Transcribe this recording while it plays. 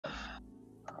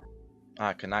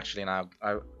I can actually now.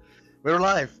 We're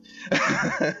live.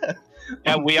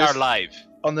 Yeah, we are live.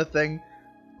 On the thing.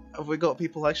 Have we got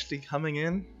people actually coming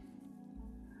in?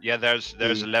 Yeah, there's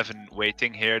 11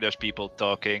 waiting here. There's people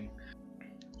talking.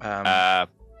 Apparently,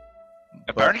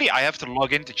 I have to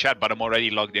log into chat, but I'm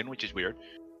already logged in, which is weird.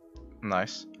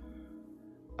 Nice.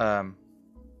 I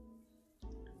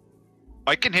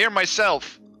can hear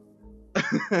myself.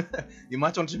 You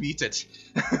might want to mute it.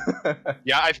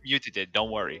 Yeah, I've muted it. Don't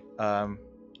worry.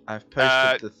 I've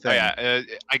posted the thing. Oh yeah,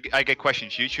 I get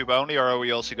questions. YouTube only, or are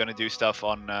we also gonna do stuff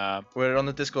on? We're on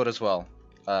the Discord as well.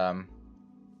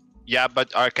 Yeah,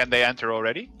 but can they enter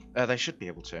already? They should be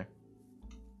able to.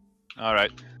 All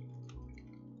right.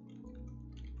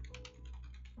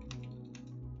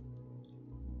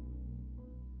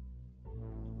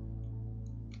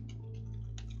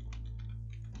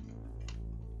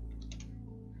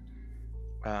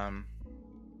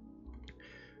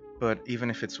 But even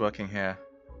if it's working here,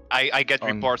 I get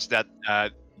reports that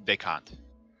they can't.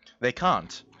 They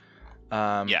can't.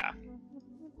 Yeah.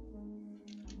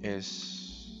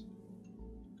 Is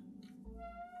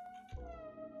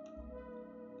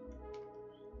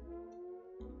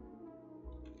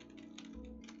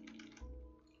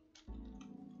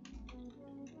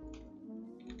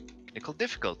Technical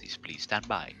difficulties, please stand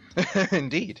by.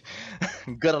 Indeed.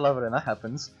 Gotta love it when that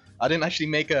happens. I didn't actually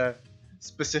make a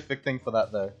specific thing for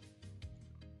that though.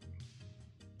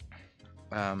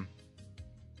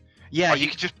 Yeah, oh, you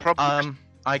can just probably.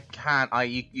 I can.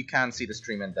 You can see the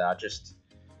stream in there. I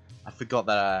forgot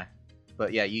that.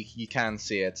 But yeah, you can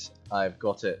see it. I've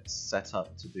got it set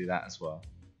up to do that as well.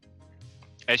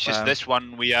 It's just this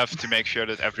one we have to make sure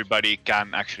that everybody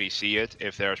can actually see it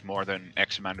if there's more than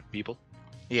X amount of people.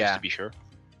 Yeah. Just to be sure.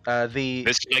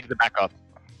 This is like the backup.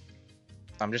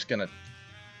 I'm just gonna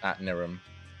at Niram.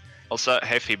 Also,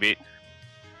 hey Phoebe.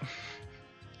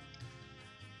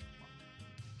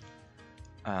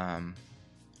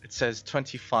 It says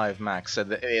 25 max, so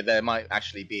there might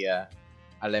actually be a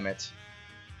limit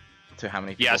to how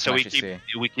many people. Yeah, so can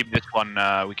we keep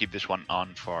this one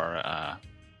on for.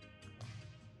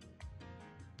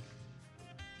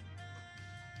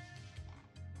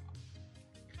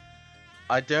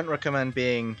 I don't recommend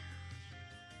being.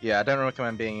 Yeah, I don't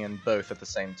recommend being in both at the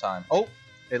same time. Oh,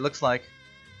 it looks like.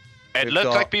 It looks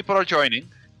like people are joining.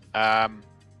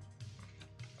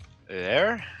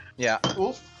 There. Yeah.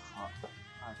 Oof.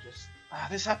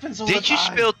 This happens all the time. Did you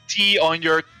spill tea on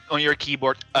your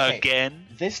keyboard again?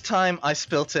 This time I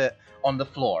spilt it on the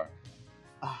floor.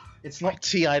 It's not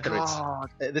tea either.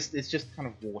 It's just kind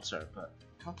of water. But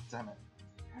god damn it,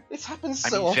 this happens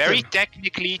so often. Very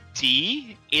technically,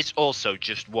 tea is also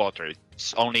just water.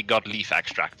 It's only got leaf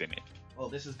extract in it. Well,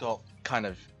 this has got kind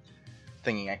of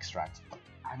thingy extract.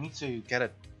 I need to get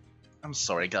it. I'm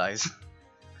sorry, guys.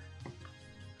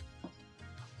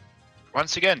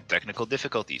 Once again, technical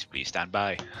difficulties. Please stand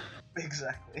by.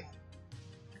 Exactly.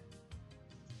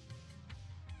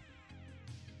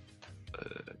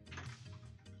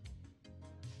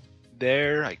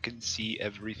 There, I can see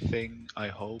everything, I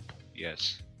hope.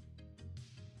 Yes.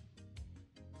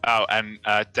 Oh, and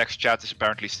text chat is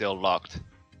apparently still locked.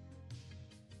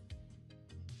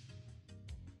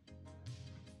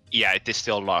 Yeah, it is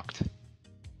still locked.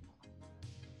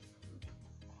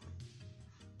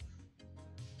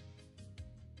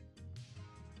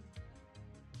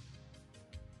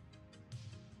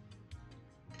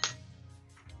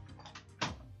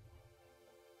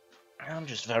 I'm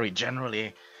just very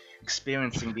generally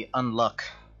experiencing the unluck.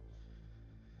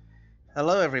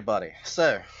 Hello, everybody.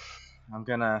 So, I'm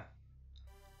gonna.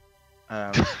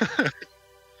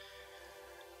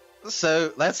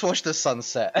 So let's watch the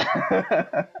sunset.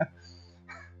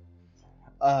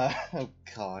 Oh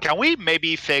god. Can we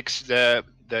maybe fix the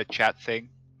chat thing?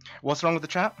 What's wrong with the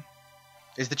chat?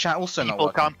 Is the chat also not working?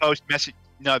 People can't post message.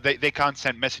 No, they can't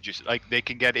send messages. Like they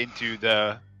can get into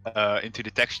the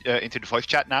text into the voice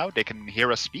chat now. They can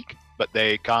hear us speak, but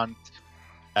they can't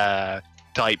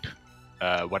type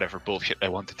whatever bullshit they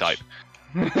want to type.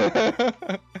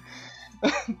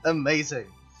 Amazing.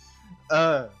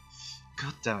 God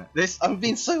damn it! I've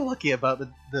been so lucky about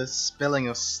the spilling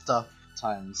of stuff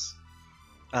times.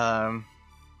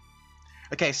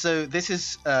 Okay, so this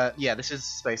is this is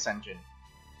Space Engine,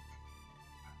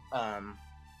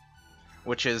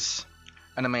 which is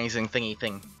an amazing thingy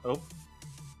thing. Oh.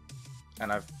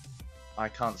 And I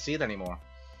can't see it anymore.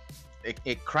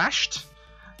 It crashed?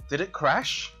 Did it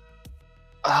crash?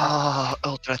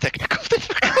 Ultra technical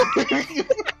difficulty.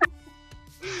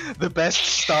 The best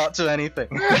start to anything.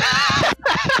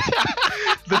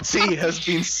 The tea has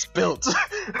been spilt.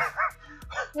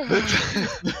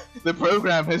 The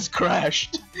program has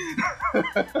crashed.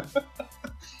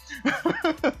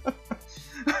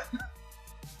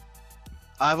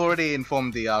 I've already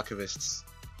informed the archivists.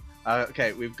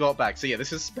 Okay, we've got back. So yeah,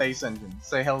 this is Space Engine.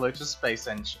 Say hello to Space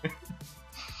Engine.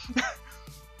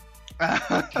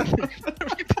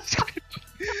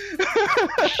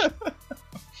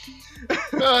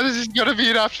 Oh, this is gonna be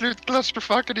an absolute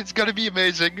clusterfuck, and it's gonna be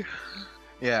amazing.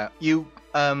 Yeah, you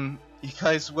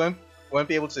guys won't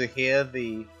be able to hear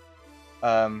the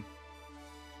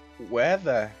where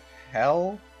the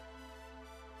hell?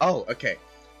 Oh, okay.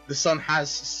 The sun has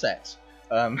set.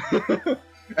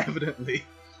 Evidently.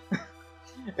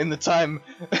 In the time.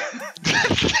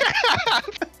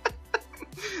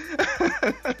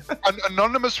 An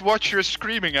anonymous watcher is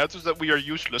screaming at us that we are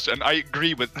useless, and I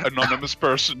agree with anonymous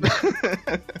person.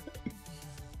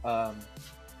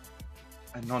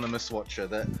 Anonymous watcher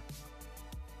that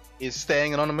is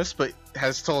staying anonymous, but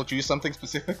has told you something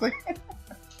specifically.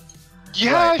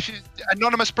 Yeah, Right.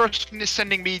 anonymous person is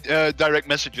sending me direct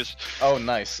messages. Oh,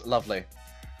 nice, lovely.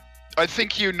 I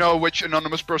think you know which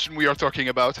anonymous person we are talking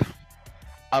about.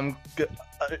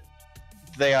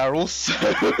 They are also.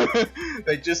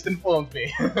 They just informed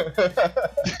me.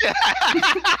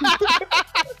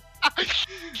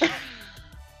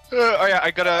 Oh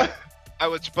yeah, I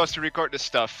was supposed to record this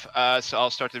stuff, so I'll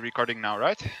start the recording now,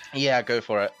 right? Yeah, go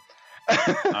for it.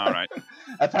 All right.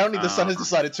 Apparently, the sun has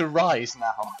decided to rise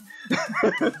now.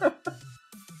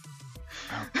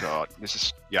 Oh god, this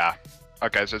is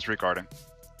Okay, so it's recording.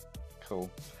 Cool.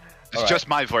 It's Alright. just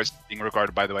my voice being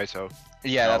recorded, by the way. So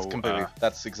Yeah, that's No, completely.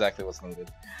 That's exactly what's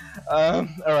needed. All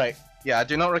right. Yeah, I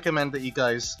do not recommend that you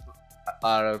guys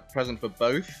are present for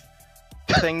both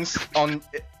things on,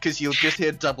 because you'll just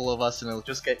hear double of us and it'll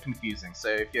just get confusing. So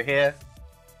if you're here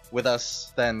with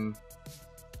us, then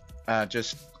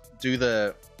just do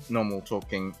the normal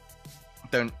talking.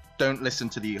 Don't listen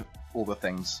to all the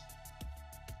things.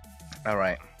 All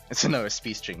right. It's an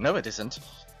OSP stream. No, it isn't.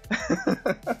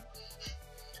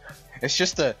 It's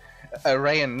just a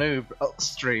Ray and Noob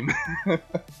stream.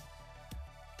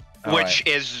 which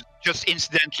is just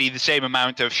incidentally the same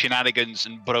amount of shenanigans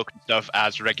and broken stuff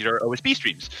as regular OSP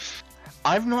streams.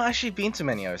 I've not actually been to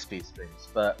many OSP streams,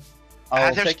 but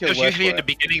I'll There's take your word usually for in the it.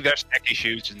 beginning there's tech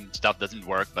issues and stuff doesn't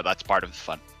work, but that's part of the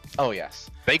fun. Oh yes.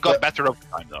 They got But- better over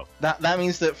time though. That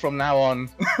means that from now on,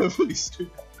 please do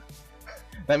that.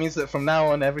 That means that from now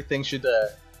on everything should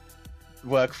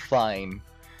work fine.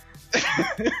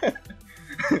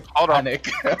 Hold on. Panic.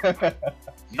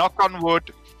 Knock on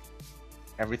wood.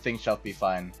 Everything shall be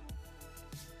fine.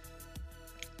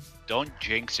 Don't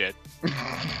jinx it.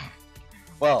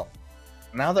 Well,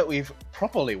 now that we've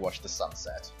properly watched the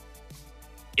sunset,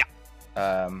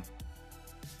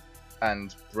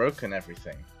 and broken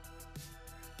everything,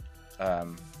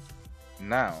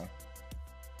 now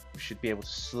we should be able to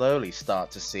slowly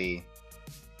start to see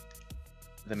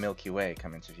the Milky Way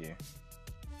come into view.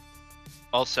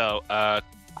 Also,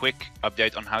 quick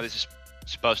update on how this is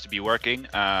supposed to be working.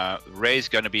 Ray's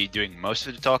gonna be doing most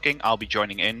of the talking. I'll be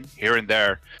joining in here and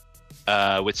there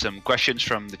with some questions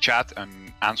from the chat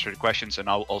and answer the questions, and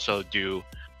I'll also do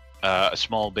a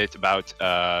small bit about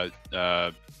a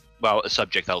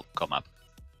subject that'll come up.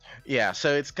 Yeah,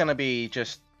 so it's gonna be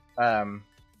just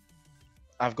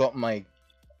I've got my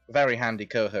very handy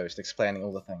co-host explaining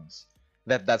all the things.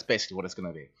 That's basically what it's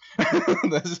gonna be.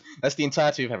 that's the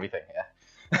entirety of everything. Yeah.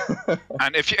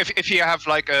 And if you have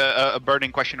like a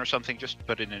burning question or something, just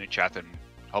put it in the chat and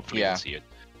hopefully Yeah. we'll see it.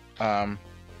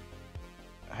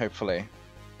 Hopefully.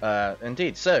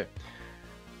 Indeed. So,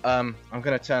 I'm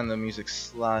gonna turn the music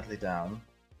slightly down.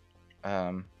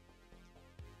 I've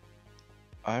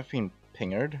been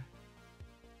pingered.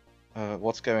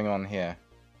 What's going on here?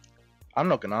 I'm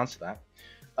not gonna answer that.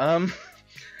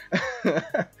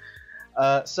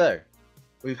 So,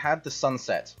 we've had the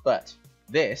sunset, but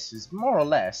this is more or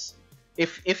less,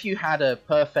 if you had a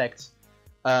perfect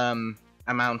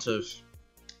amount of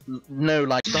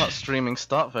start streaming,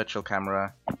 start virtual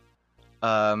camera.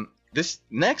 This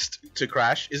next to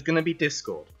crash is gonna be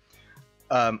Discord.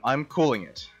 I'm calling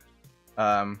it.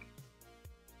 I've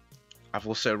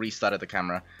also restarted the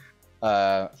camera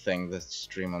thing, the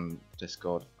stream on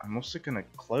Discord. I'm also gonna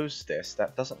close this.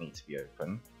 That doesn't need to be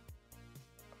open.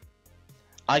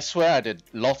 I swear I did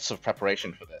lots of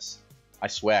preparation for this. I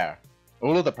swear.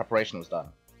 All of the preparation was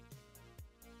done.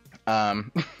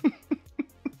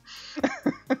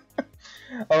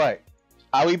 Alright.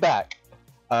 Are we back?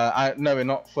 No, we're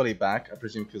not fully back, I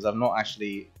presume, because I've not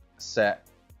actually set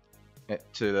it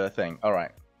to the thing.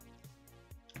 Alright.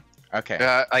 Okay.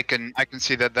 I can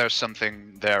see that there's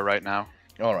something there right now.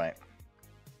 Alright.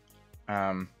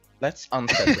 let's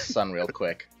unset the sun real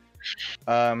quick.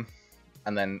 And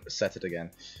then set it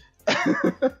again.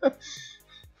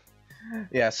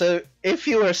 Yeah, so if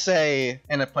you were, say,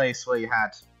 in a place where you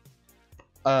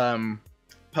had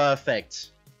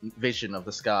perfect vision of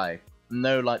the sky,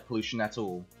 no light pollution at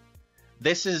all,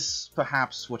 this is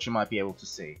perhaps what you might be able to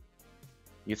see.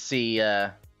 You'd see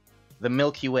the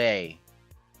Milky Way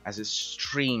as it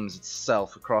streams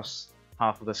itself across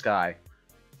half of the sky.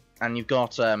 And you've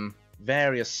got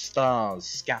various stars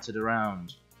scattered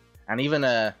around. And even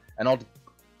an odd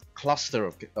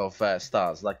cluster of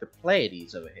stars, like the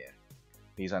Pleiades over here.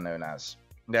 These are known as.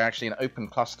 They're actually an open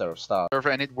cluster of stars.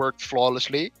 And it worked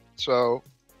flawlessly, so...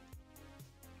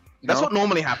 That's what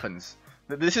normally happens.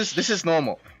 This is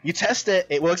normal. You test it,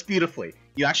 it works beautifully.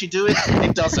 You actually do it,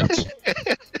 it doesn't.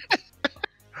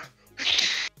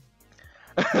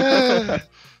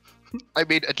 I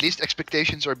mean, at least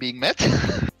expectations are being met.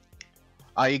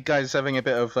 Are you guys having a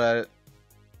bit of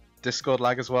Discord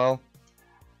lag as well?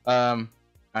 I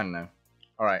don't know.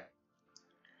 Alright.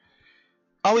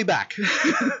 Are we back?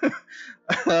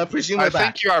 I presume we're back. I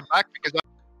think you are back because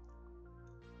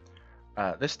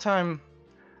this time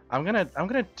I'm gonna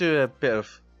do a bit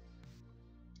of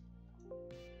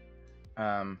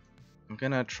I'm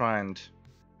gonna try and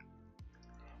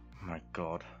oh my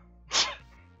god.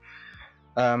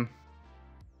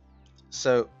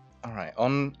 So alright,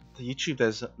 on the YouTube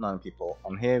there's 9 people.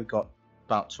 On here we've got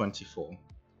about 24.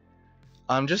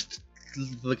 I'm just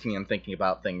looking and thinking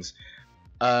about things.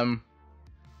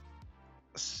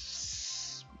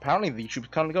 Apparently the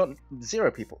YouTube currently got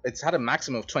 0 people. It's had a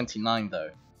maximum of 29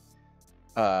 though.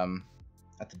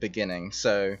 At the beginning,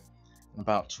 so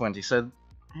about 20. So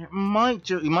you might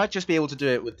just be able to do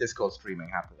it with Discord streaming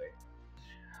happily.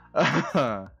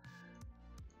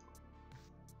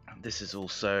 This is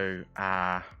also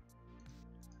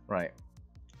right.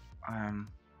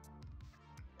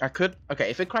 I could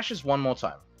if it crashes one more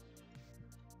time.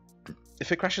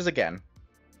 If it crashes again,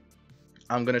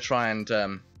 I'm gonna try and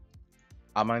am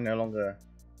I no longer?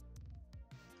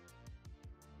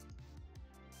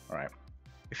 Alright.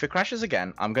 If it crashes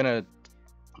again, I'm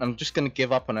just gonna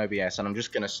give up on OBS and I'm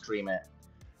just gonna stream it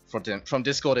from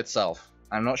Discord itself.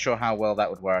 I'm not sure how well that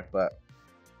would work, but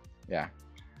yeah.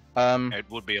 it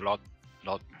would be a lot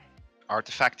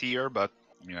artifactier, but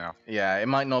yeah. Yeah, it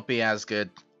might not be as good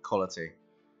quality.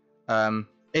 I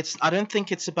don't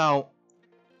think it's about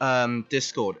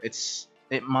Discord.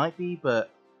 It might be, but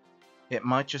it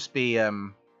might just be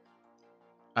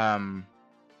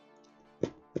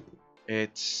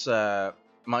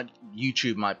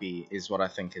YouTube might be is what I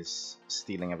think is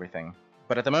stealing everything.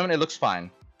 But at the moment it looks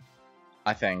fine,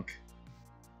 I think.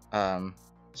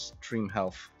 Stream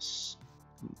health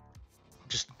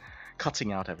just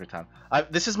cutting out every time.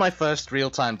 This is my first real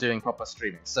time doing proper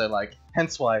streaming, so like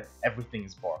hence why everything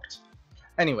is borked.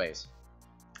 Anyways,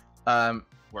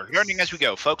 we're learning as we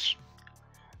go, folks.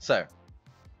 So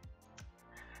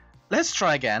let's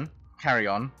try again. Carry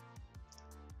on.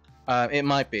 It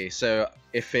might be. So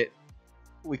if it,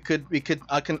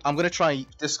 I'm gonna try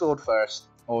Discord first,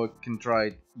 or we can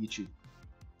try YouTube.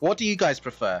 What do you guys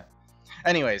prefer?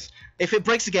 Anyways, if it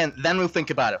breaks again, then we'll think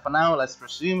about it. For now, let's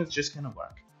presume it's just gonna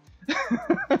work.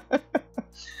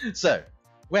 So,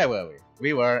 where were we?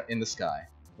 We were in the sky.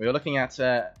 We were looking at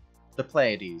the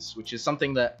Pleiades, which is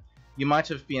something that you might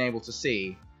have been able to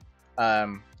see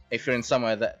if you're in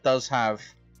somewhere that does have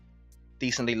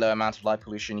decently low amount of light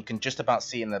pollution. You can just about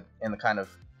see in the kind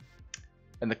of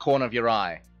in the corner of your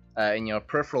eye, in your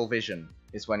peripheral vision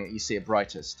is when you see it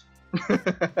brightest.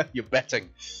 You're betting.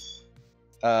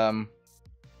 So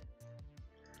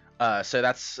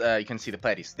that's you can see the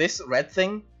Pleiades. This red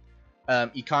thing,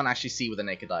 you can't actually see with the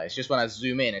naked eye. It's just when I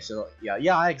zoom in, it's like,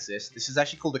 yeah, I exist. This is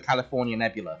actually called the California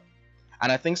Nebula,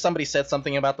 and I think somebody said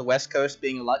something about the West Coast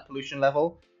being a light pollution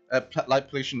level, light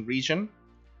pollution region.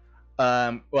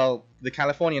 Well, the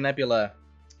California Nebula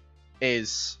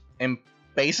is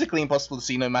basically impossible to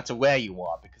see no matter where you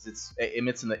are, because it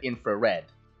emits in the infrared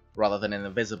rather than in the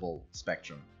visible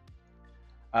spectrum.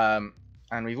 And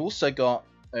we've also got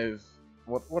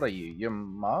what are you? You're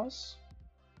Mars,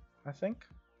 I think.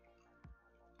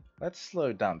 Let's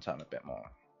slow down time a bit more.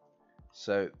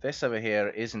 So this over here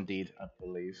is indeed, I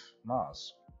believe,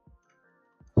 Mars.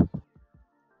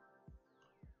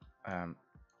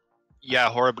 Yeah,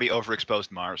 horribly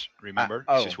overexposed Mars. Remember,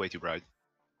 oh. It's just way too bright.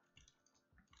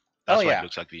 That's why it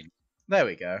looks like Venus. There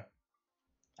we go.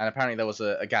 And apparently there was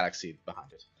a galaxy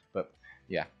behind it. But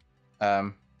yeah.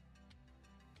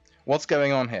 What's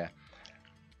going on here?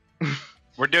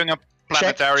 We're doing a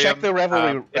planetarium. Check the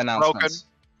Revelry announcements.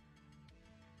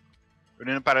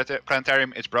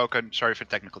 Planetarium. It's broken. Sorry for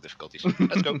technical difficulties.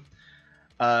 Let's go.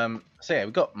 So yeah,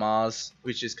 we've got Mars,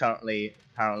 which is currently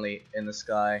apparently in the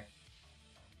sky,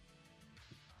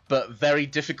 but very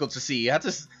difficult to see.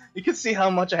 You can see how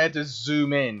much I had to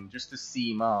zoom in just to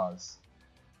see Mars.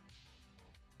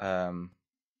 Did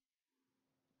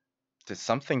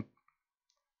something?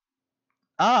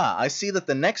 I see that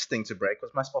the next thing to break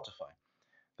was my Spotify.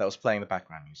 That was playing the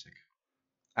background music.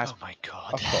 Oh my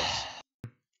god. Of course.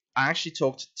 I actually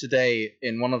talked today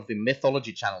in one of the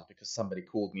mythology channels because somebody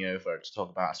called me over to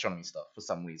talk about astronomy stuff for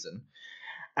some reason.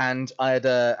 And I had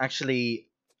actually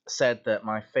said that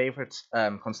my favorite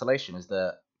constellation is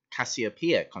the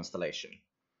Cassiopeia constellation.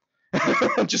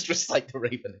 Just recite the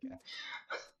Raven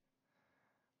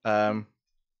again.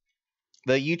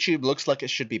 The YouTube looks like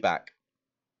it should be back.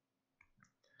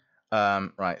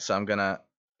 Right, so I'm gonna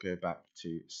go back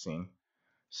to scene.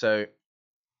 So,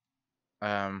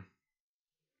 I'm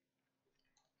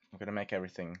gonna make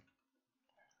everything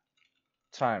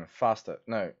time faster.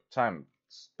 No, time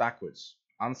backwards.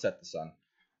 Unset the sun.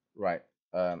 Right.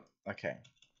 Okay.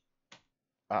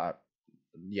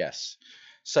 Yes.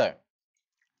 So,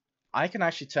 I can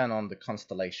actually turn on the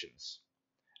constellations,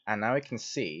 and now I can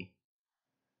see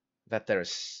that there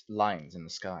is lines in the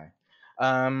sky.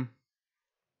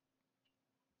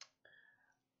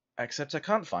 Except I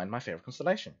can't find my favorite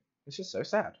constellation. This is so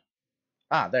sad.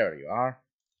 There you are.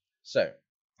 So,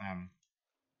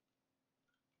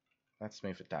 let's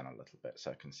move it down a little bit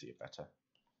so I can see it better.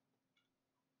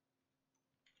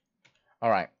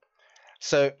 Alright.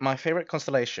 So, my favorite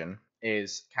constellation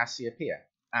is Cassiopeia.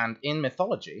 And in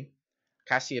mythology,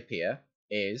 Cassiopeia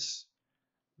is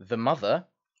the mother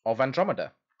of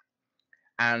Andromeda.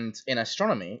 And in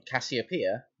astronomy,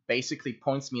 Cassiopeia basically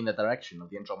points me in the direction of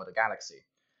the Andromeda galaxy.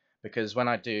 Because when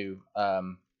I do,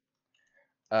 when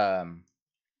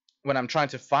I'm trying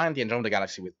to find the Andromeda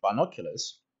galaxy with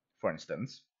binoculars, for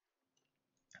instance,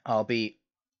 I'll be...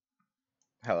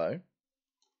 Hello?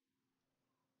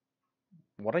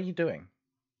 What are you doing?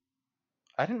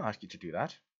 I didn't ask you to do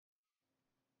that.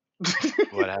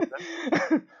 What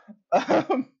happened?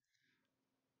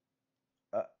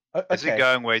 Okay. Is it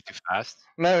going way too fast?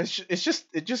 No,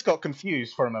 it just got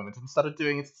confused for a moment and started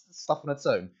doing its stuff on its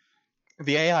own.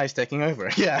 The AI is taking over.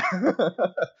 Yeah.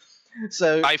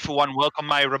 So I, for one, welcome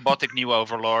my robotic new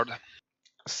overlord.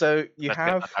 So you Let's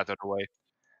have get that out of the way.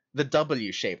 the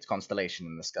W-shaped constellation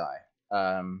in the sky,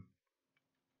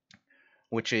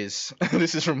 which is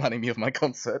this is reminding me of my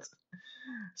concert.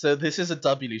 So this is a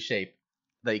W shape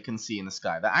that you can see in the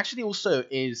sky. That actually also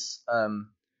is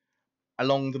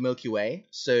along the Milky Way.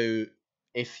 So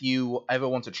if you ever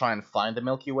want to try and find the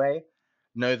Milky Way,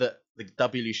 know that the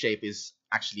W shape is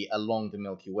actually along the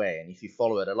Milky Way, and if you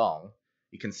follow it along,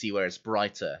 you can see where it's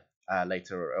brighter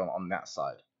later on that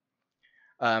side.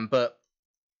 But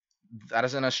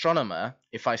as an astronomer,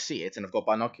 if I see it and I've got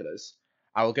binoculars,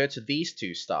 I will go to these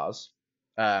two stars,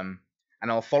 and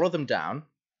I'll follow them down,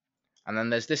 and then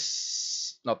there's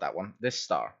this, not that one, this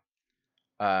star,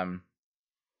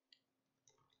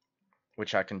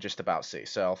 which I can just about see.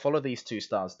 So I'll follow these two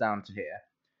stars down to here,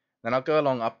 then I'll go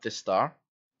along up this star,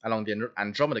 along the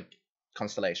Andromeda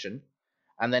constellation,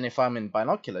 and then if I'm in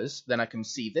binoculars, then I can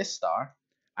see this star,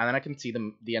 and then I can see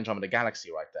the Andromeda galaxy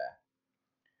right there.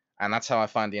 And that's how I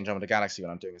find the Andromeda galaxy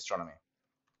when I'm doing astronomy.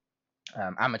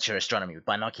 Amateur astronomy with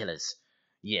binoculars.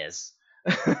 Yes.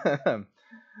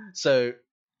 So,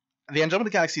 the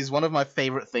Andromeda galaxy is one of my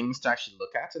favorite things to actually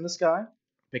look at in the sky,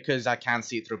 because I can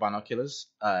see it through binoculars.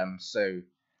 Well,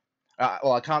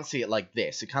 I can't see it like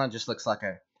this. It kind of just looks like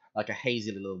a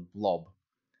hazy little blob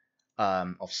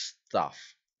of stuff.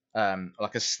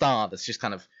 Like a star that's just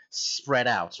kind of spread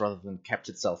out rather than kept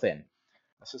itself in.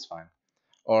 This is fine.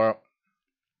 Or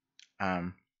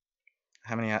how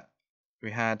many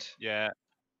we had? Yeah.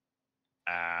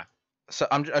 So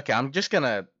I'm just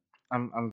gonna I'm